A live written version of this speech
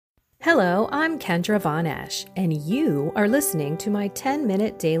Hello, I'm Kendra Von Esch, and you are listening to my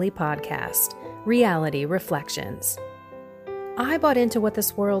 10-minute daily podcast, Reality Reflections. I bought into what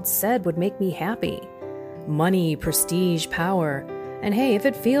this world said would make me happy. Money, prestige, power. And hey, if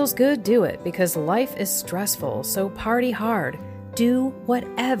it feels good, do it, because life is stressful, so party hard. Do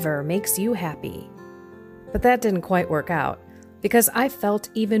whatever makes you happy. But that didn't quite work out, because I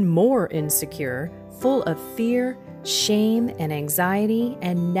felt even more insecure, full of fear, shame, and anxiety,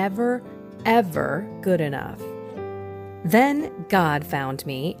 and never, ever good enough. Then God found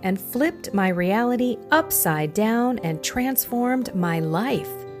me and flipped my reality upside down and transformed my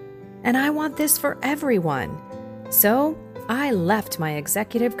life. And I want this for everyone. So I left my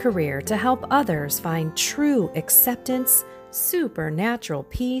executive career to help others find true acceptance, supernatural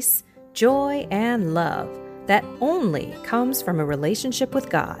peace, joy, and love that only comes from a relationship with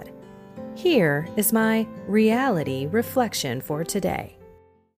God. Here is my reality reflection for today.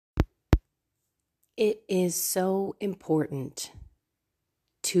 It is so important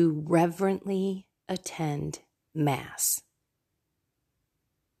to reverently attend Mass.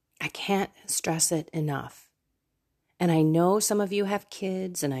 I can't stress it enough. And I know some of you have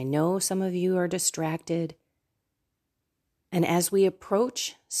kids, and I know some of you are distracted. And as we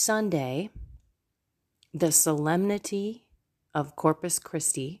approach Sunday, the solemnity of Corpus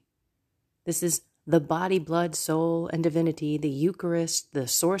Christi, this is the body, blood, soul, and divinity, the Eucharist, the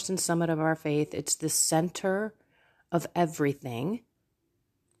source and summit of our faith. It's the center of everything.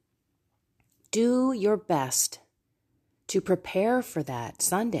 Do your best to prepare for that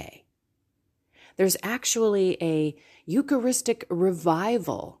Sunday. There's actually a Eucharistic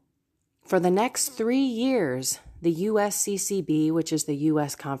revival. For the next 3 years, the USCCB, which is the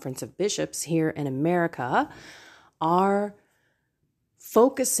U.S. Conference of Bishops here in America, are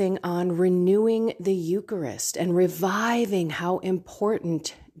focusing on renewing the Eucharist and reviving how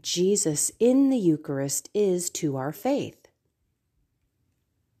important Jesus in the Eucharist is to our faith.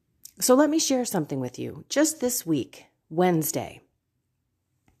 So let me share something with you. Just this week, Wednesday,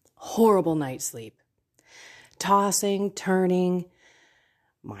 horrible night's sleep. Tossing, turning.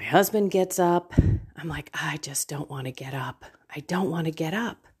 My husband gets up. I'm like, I just don't want to get up. I don't want to get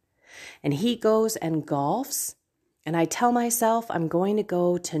up. And he goes and golfs. And I tell myself I'm going to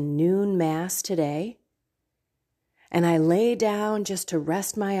go to noon Mass today. And I lay down just to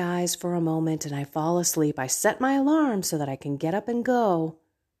rest my eyes for a moment and I fall asleep. I set my alarm so that I can get up and go.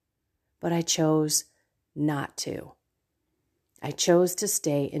 But I chose not to. I chose to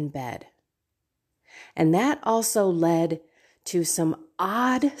stay in bed. And that also led to some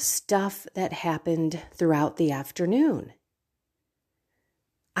odd stuff that happened throughout the afternoon.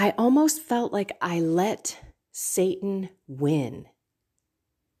 I almost felt like I let Satan win.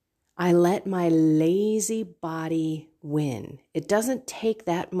 I let my lazy body win. It doesn't take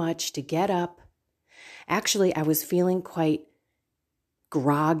that much to get up. Actually, I was feeling quite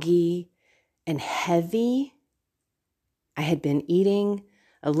groggy and heavy. I had been eating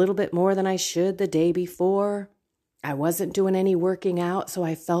a little bit more than I should the day before. I wasn't doing any working out, so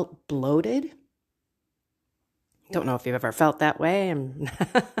I felt bloated. Don't know if you've ever felt that way. And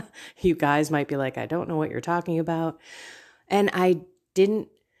you guys might be like, I don't know what you're talking about. And I don't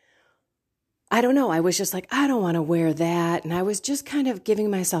know. I was just like, I don't want to wear that. And I was just kind of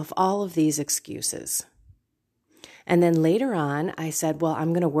giving myself all of these excuses. And then later on, I said, well,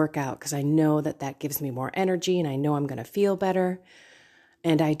 I'm going to work out because I know that that gives me more energy and I know I'm going to feel better.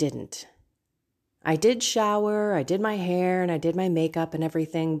 And I didn't. I did shower, I did my hair, and I did my makeup and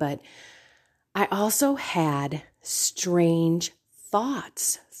everything, but I also had strange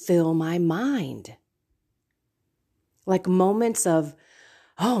thoughts fill my mind. Like moments of,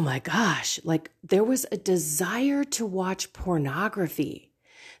 oh my gosh, like there was a desire to watch pornography.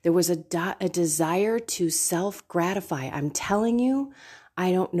 There was a desire to self-gratify. I'm telling you,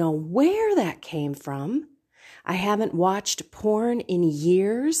 I don't know where that came from. I haven't watched porn in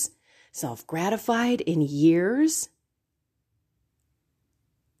years, self-gratified in years.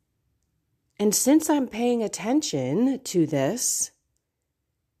 And since I'm paying attention to this,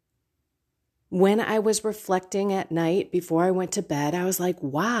 when I was reflecting at night before I went to bed, I was like,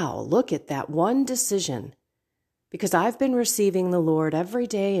 wow, look at that one decision. Because I've been receiving the Lord every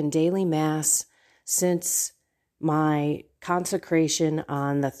day in daily Mass since my consecration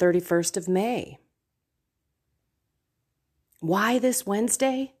on the 31st of May. Why this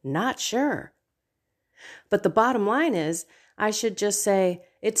Wednesday? Not sure. But the bottom line is, I should just say,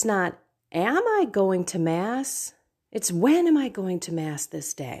 it's not, am I going to Mass? It's when am I going to Mass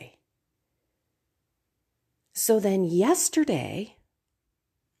this day? So then yesterday,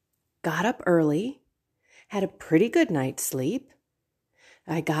 got up early, had a pretty good night's sleep,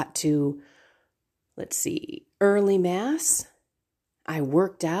 I got to, early Mass. I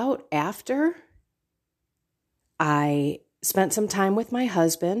worked out after. I spent some time with my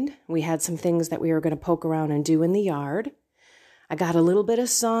husband. We had some things that we were going to poke around and do in the yard. I got a little bit of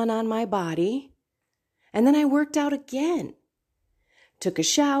sun on my body. And then I worked out again. Took a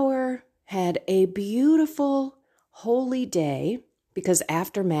shower, had a beautiful, holy day. Because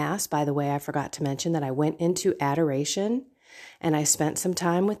after Mass, by the way, I forgot to mention that I went into adoration and I spent some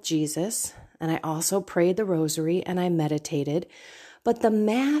time with Jesus. And I also prayed the rosary and I meditated. But the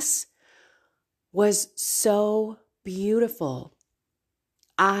Mass was so beautiful.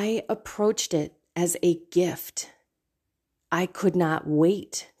 I approached it as a gift. I could not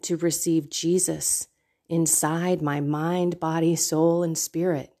wait to receive Jesus inside my mind, body, soul, and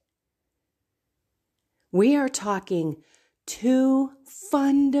spirit. We are talking 2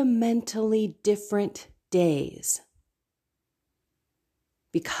 fundamentally different days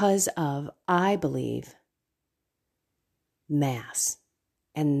because of, I believe, Mass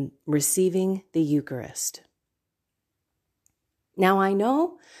and receiving the Eucharist. Now, I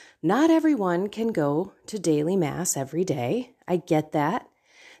know not everyone can go to daily Mass every day. I get that.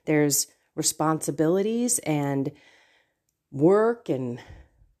 There's responsibilities and work and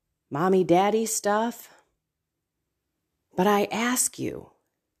mommy, daddy stuff. But I ask you,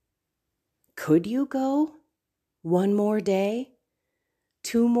 could you go 1 more day?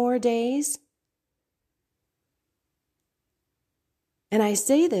 2 more days? And I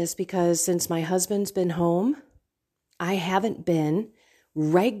say this because since my husband's been home, I haven't been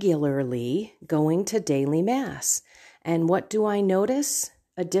regularly going to daily Mass. And what do I notice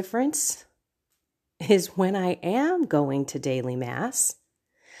a difference is when I am going to daily Mass,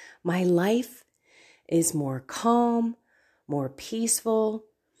 my life is more calm, more peaceful.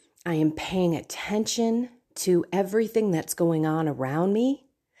 I am paying attention to everything that's going on around me.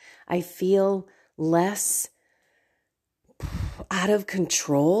 I feel less out of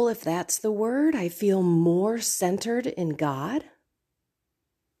control, if that's the word. I feel more centered in God.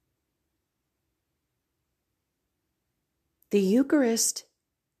 The Eucharist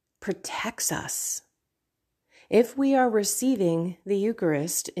protects us. If we are receiving the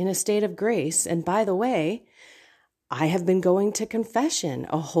Eucharist in a state of grace, and by the way, I have been going to confession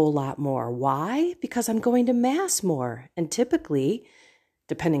a whole lot more. Why? Because I'm going to Mass more. And typically,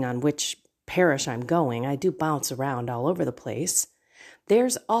 depending on which parish I'm going, I do bounce around all over the place.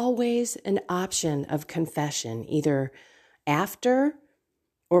 There's always an option of confession, either after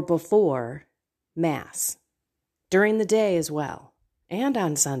or before Mass, during the day as well, and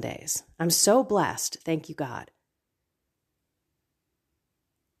on Sundays. I'm so blessed. Thank you, God.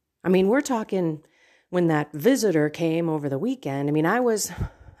 I mean, we're talking when that visitor came over the weekend. I mean, I was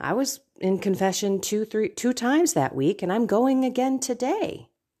in confession two times that week, and I'm going again today.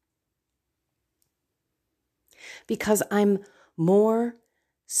 Because I'm more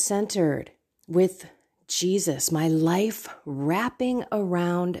centered with Jesus, my life wrapping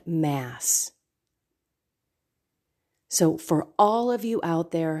around Mass. So for all of you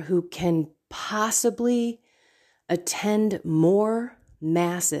out there who can possibly attend more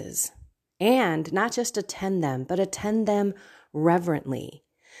Masses, and not just attend them, but attend them reverently.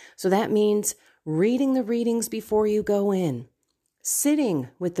 So that means reading the readings before you go in, sitting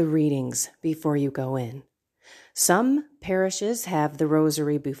with the readings before you go in. Some parishes have the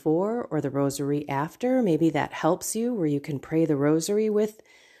rosary before or the rosary after. Maybe that helps you, where you can pray the rosary with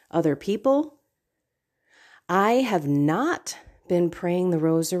other people. I have not been praying the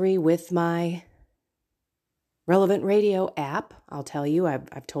rosary with my Relevant Radio app. I'll tell you,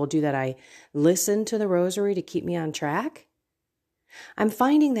 I've told you that I listen to the rosary to keep me on track. I'm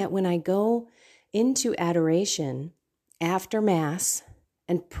finding that when I go into adoration after Mass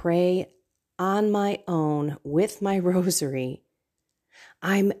and pray on my own with my rosary,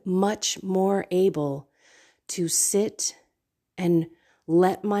 I'm much more able to sit and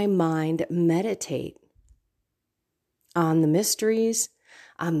let my mind meditate on the mysteries,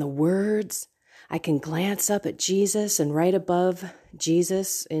 on the words. I can glance up at Jesus, and right above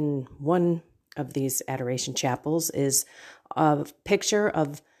Jesus in one of these adoration chapels is a picture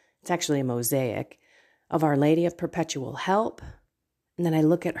of, it's actually a mosaic, of Our Lady of Perpetual Help. And then I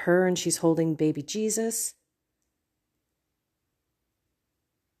look at her and she's holding baby Jesus.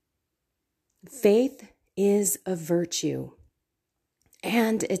 Faith is a virtue,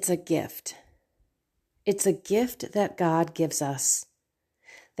 and it's a gift. It's a gift that God gives us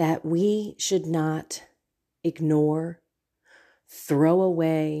that we should not ignore, throw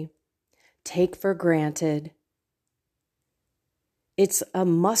away, take for granted. It's a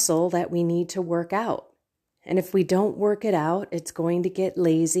muscle that we need to work out. And if we don't work it out, it's going to get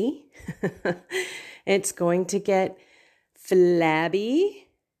lazy. It's going to get flabby.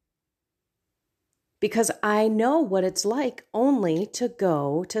 Because I know what it's like only to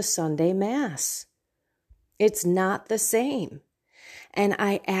go to Sunday Mass. It's not the same. And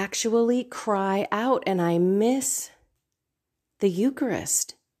I actually cry out and I miss the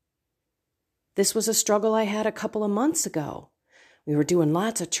Eucharist. This was a struggle I had a couple of months ago. We were doing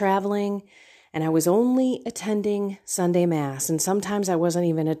lots of traveling and I was only attending Sunday Mass. And sometimes I wasn't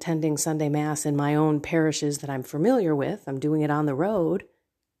even attending Sunday Mass in my own parishes that I'm familiar with. I'm doing it on the road.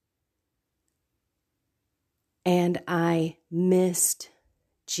 And I missed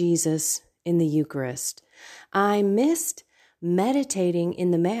Jesus in the Eucharist. I missed meditating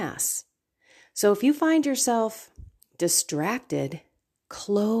in the Mass. So if you find yourself distracted,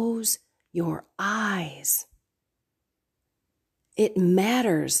 close your eyes. It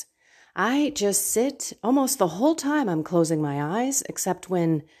matters. I just sit almost the whole time I'm closing my eyes, except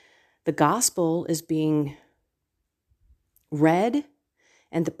when the gospel is being read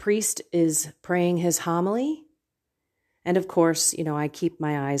and the priest is praying his homily. And of course, I keep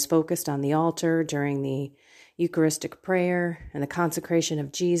my eyes focused on the altar during the Eucharistic prayer and the consecration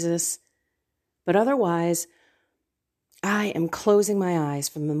of Jesus. But otherwise, I am closing my eyes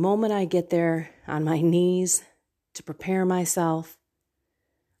from the moment I get there on my knees to prepare myself.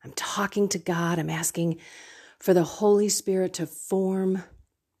 I'm talking to God. I'm asking for the Holy Spirit to form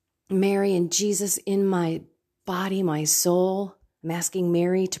Mary and Jesus in my body, my soul. I'm asking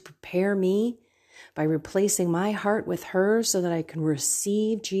Mary to prepare me by replacing my heart with hers so that I can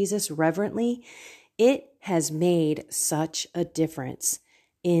receive Jesus reverently. It has made such a difference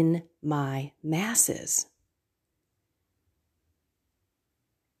in my masses.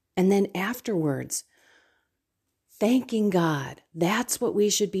 And then afterwards, thanking God. That's what we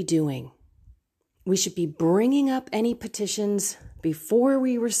should be doing. We should be bringing up any petitions before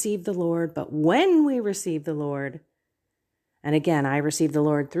we receive the Lord, but when we receive the Lord, and again, I receive the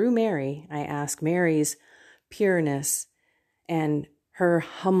Lord through Mary, I ask Mary's pureness and her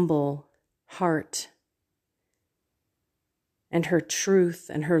humble heart and her truth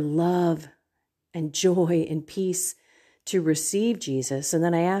and her love and joy and peace to receive Jesus. And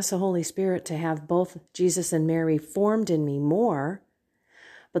then I ask the Holy Spirit to have both Jesus and Mary formed in me more.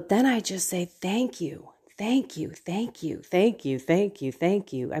 But then I just say, thank you, thank you, thank you, thank you, thank you,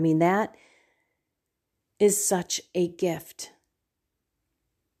 thank you. I mean, that is such a gift.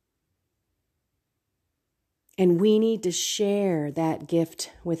 And we need to share that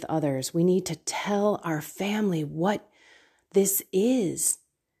gift with others. We need to tell our family what this is,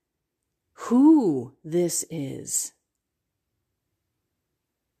 who this is,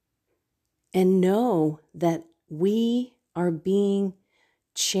 and know that we are being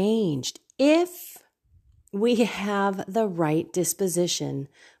changed if we have the right disposition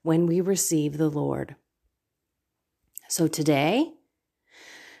when we receive the Lord. So today,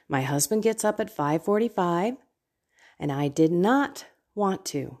 my husband gets up at 5:45, and I did not want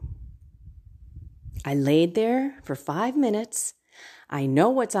to. I laid there for 5 minutes. I know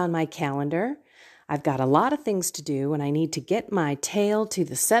what's on my calendar. I've got a lot of things to do, and I need to get my tail to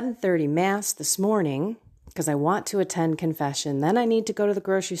the 7:30 Mass this morning because I want to attend confession. Then I need to go to the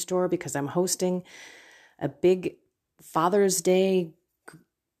grocery store because I'm hosting a big Father's Day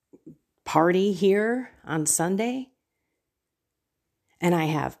party here on Sunday. And I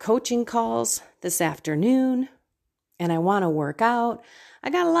have coaching calls this afternoon, and I want to work out. I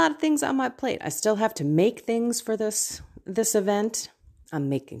got a lot of things on my plate. I still have to make things for this event. I'm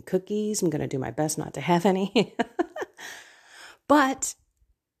making cookies. I'm going to do my best not to have any. But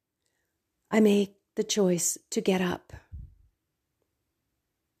I make the choice to get up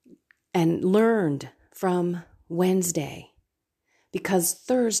and learned from Wednesday because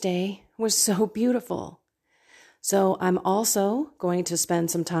Thursday was so beautiful. So I'm also going to spend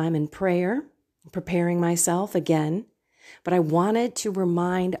some time in prayer, preparing myself again. But I wanted to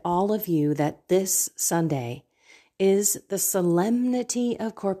remind all of you that this Sunday is the solemnity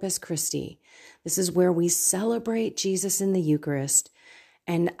of Corpus Christi. This is where we celebrate Jesus in the Eucharist.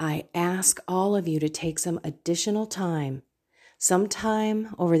 And I ask all of you to take some additional time,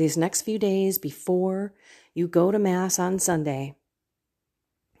 sometime over these next few days before you go to Mass on Sunday.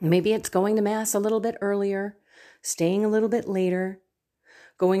 Maybe it's going to Mass a little bit earlier, staying a little bit later,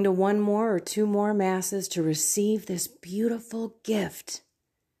 going to one more or two more Masses to receive this beautiful gift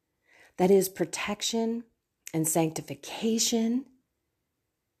that is protection and sanctification.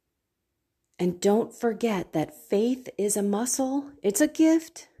 And don't forget that faith is a muscle. It's a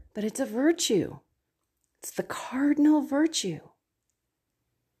gift, but it's a virtue. It's the cardinal virtue.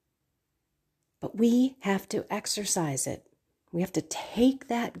 But we have to exercise it. We have to take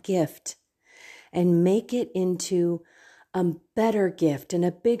that gift and make it into a better gift and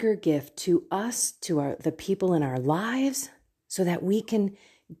a bigger gift to us, to the people in our lives, so that we can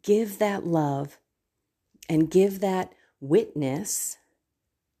give that love and give that witness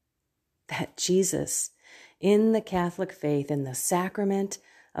that Jesus in the Catholic faith, in the sacrament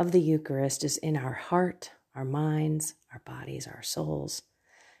of the Eucharist, is in our heart, our minds, our bodies, our souls,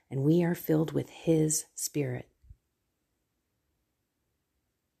 and we are filled with His Spirit.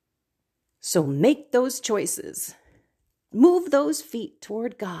 So make those choices. Move those feet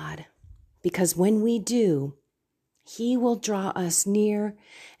toward God, because when we do, He will draw us near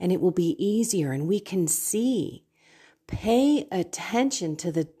and it will be easier and we can see. Pay attention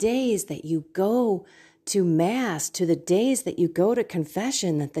to the days that you go to Mass, to the days that you go to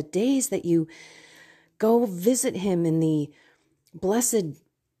confession, that the days that you go visit Him in the Blessed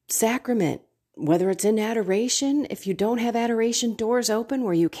Sacrament, whether it's in adoration. If you don't have adoration doors open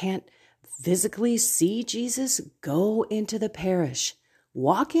where you can't physically see Jesus, go into the parish.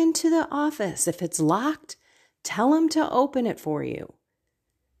 Walk into the office. If it's locked, tell Him to open it for you.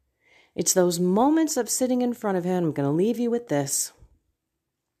 It's those moments of sitting in front of Him. I'm going to leave you with this.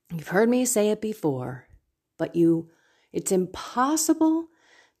 You've heard me say it before, but it's impossible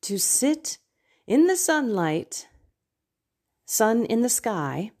to sit in the sunlight, sun in the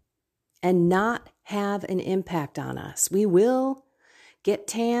sky, and not have an impact on us. We will get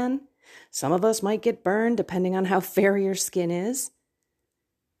tan. Some of us might get burned depending on how fair your skin is.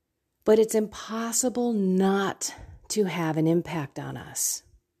 But it's impossible not to have an impact on us.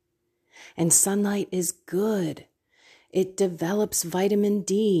 And sunlight is good. It develops vitamin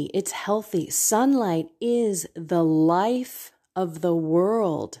D. It's healthy. Sunlight is the life of the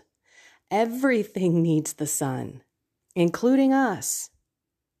world. Everything needs the sun, including us.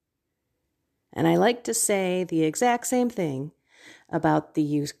 And I like to say the exact same thing about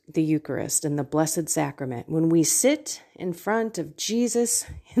the Eucharist and the Blessed Sacrament. When we sit in front of Jesus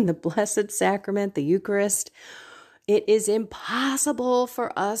in the Blessed Sacrament, the Eucharist, it is impossible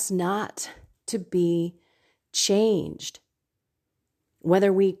for us not to be changed,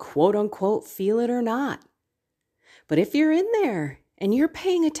 whether we quote unquote feel it or not. But if you're in there and you're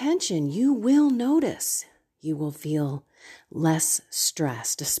paying attention, you will notice. You will feel less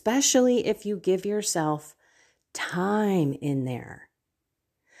stressed, especially if you give yourself time in there.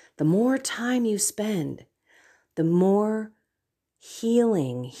 The more time you spend, the more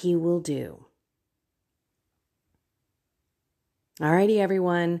healing He will do. Alrighty,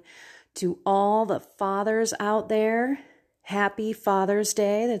 everyone. To all the fathers out there, happy Father's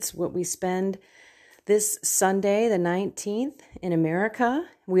Day. That's what we spend this Sunday, the 19th, in America.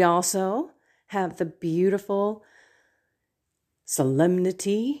 We also have the beautiful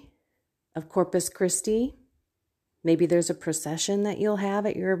solemnity of Corpus Christi. Maybe there's a procession that you'll have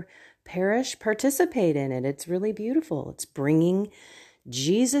at your parish. Participate in it. It's really beautiful. It's bringing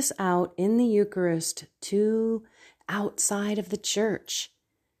Jesus out in the Eucharist to outside of the church.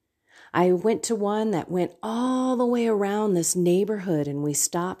 I went to one that went all the way around this neighborhood, and we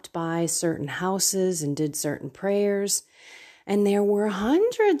stopped by certain houses and did certain prayers, and there were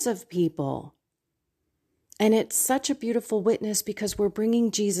hundreds of people. And it's such a beautiful witness because we're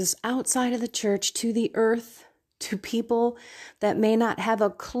bringing Jesus outside of the church to the earth, to people that may not have a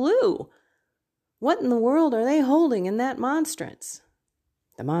clue. What in the world are they holding in that monstrance?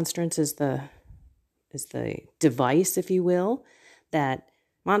 The monstrance is the device, if you will, that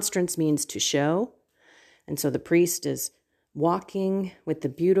monstrance means to show. And so the priest is walking with the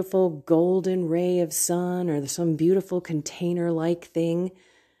beautiful golden ray of sun or some beautiful container-like thing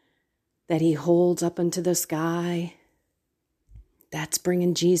that he holds up into the sky. That's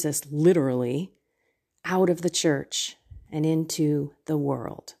bringing Jesus literally out of the church and into the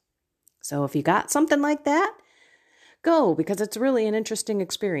world. So if you got something like that, go, because it's really an interesting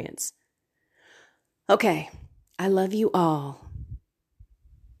experience. Okay, I love you all.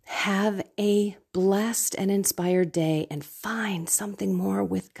 Have a blessed and inspired day and find something more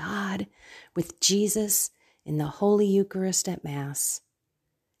with God, with Jesus in the Holy Eucharist at Mass.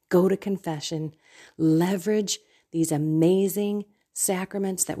 Go to confession. Leverage these amazing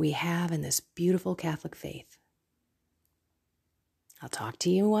sacraments that we have in this beautiful Catholic faith. I'll talk to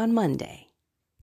you on Monday.